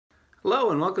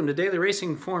Hello and welcome to Daily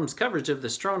Racing Form's coverage of the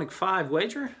Stronach 5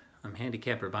 wager. I'm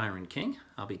Handicapper Byron King.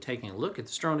 I'll be taking a look at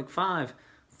the Stronach 5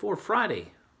 for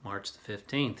Friday, March the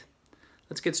 15th.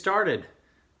 Let's get started.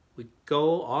 We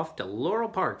go off to Laurel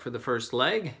Park for the first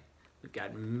leg. We've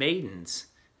got maidens.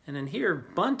 And in here,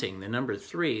 bunting, the number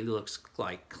 3, looks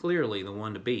like clearly the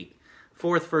one to beat.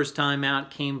 Fourth first time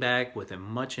out, came back with a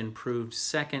much improved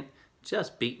second,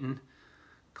 just beaten.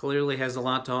 Clearly has a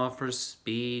lot to offer,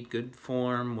 speed, good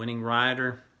form, winning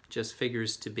rider, just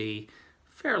figures to be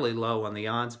fairly low on the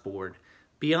odds board.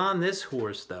 Beyond this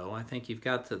horse, though, I think you've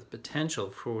got the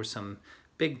potential for some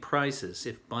big prices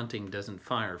if bunting doesn't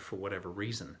fire for whatever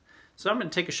reason. So I'm going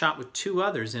to take a shot with two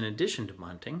others in addition to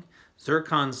bunting.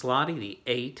 Zircon Slotty, the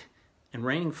 8, and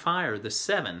Reigning Fire, the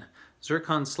 7.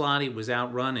 Zircon Slotty was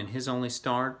outrun in his only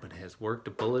start, but has worked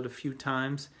a bullet a few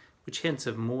times, which hints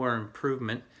of more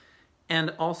improvement.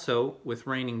 And also, with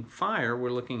Reigning Fire,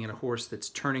 we're looking at a horse that's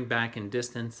turning back in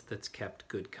distance that's kept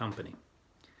good company.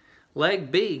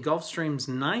 Leg B, Gulfstream's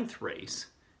 9th race.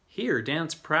 Here,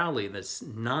 Dance Proudly, this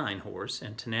 9 horse,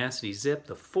 and Tenacity Zip,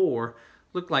 the 4,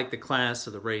 look like the class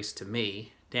of the race to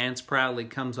me. Dance Proudly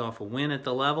comes off a win at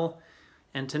the level,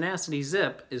 and Tenacity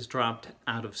Zip is dropped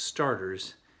out of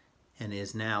starters and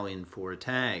is now in for a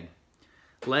tag.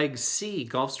 Leg C,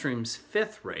 Gulfstream's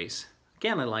 5th race.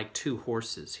 Again, I like two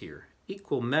horses here.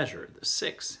 Equal Measure, the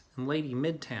 6, and Lady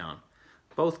Midtown.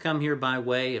 Both come here by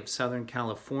way of Southern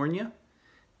California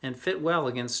and fit well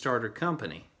against starter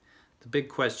company. The big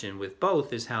question with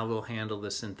both is how they'll handle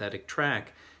the synthetic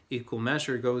track. Equal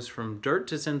Measure goes from dirt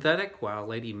to synthetic, while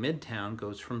Lady Midtown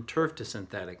goes from turf to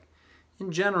synthetic.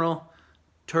 In general,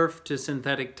 turf to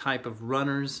synthetic type of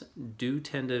runners do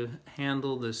tend to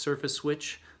handle the surface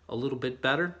switch a little bit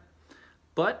better,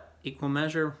 but Equal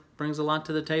Measure brings a lot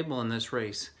to the table in this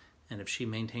race. And if she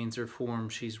maintains her form,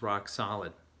 she's rock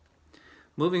solid.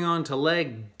 Moving on to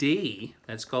leg D,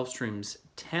 that's Gulfstream's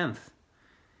 10th.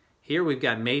 Here we've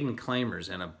got maiden claimers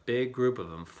and a big group of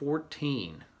them,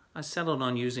 14. I settled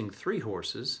on using 3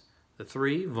 horses, the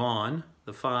 3, Vaughn,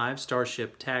 the 5,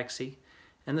 Starship Taxi,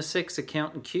 and the 6,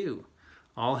 Accountant Q.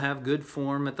 All have good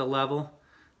form at the level,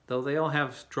 though they all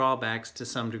have drawbacks to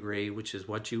some degree, which is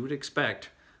what you would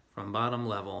expect from bottom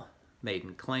level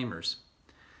maiden claimers.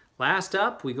 Last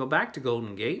up, we go back to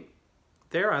Golden Gate.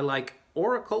 There I like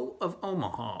Oracle of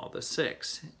Omaha, the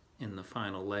 6, in the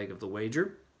final leg of the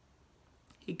wager.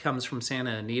 He comes from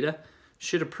Santa Anita,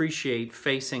 should appreciate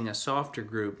facing a softer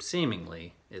group,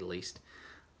 seemingly at least,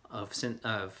 of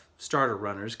starter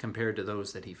runners compared to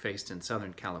those that he faced in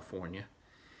Southern California.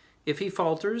 If he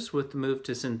falters with the move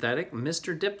to synthetic,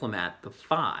 Mr. Diplomat, the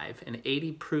 5, and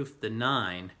 80 Proof, the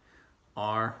 9,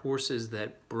 are horses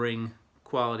that bring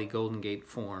quality Golden Gate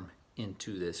form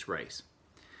into this race.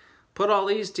 Put all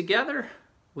these together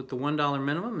with the $1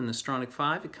 minimum in the Stronach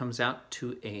 5, it comes out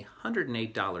to a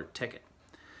 $108 ticket.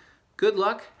 Good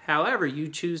luck however you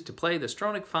choose to play the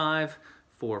Stronach 5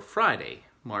 for Friday,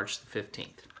 March the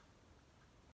 15th.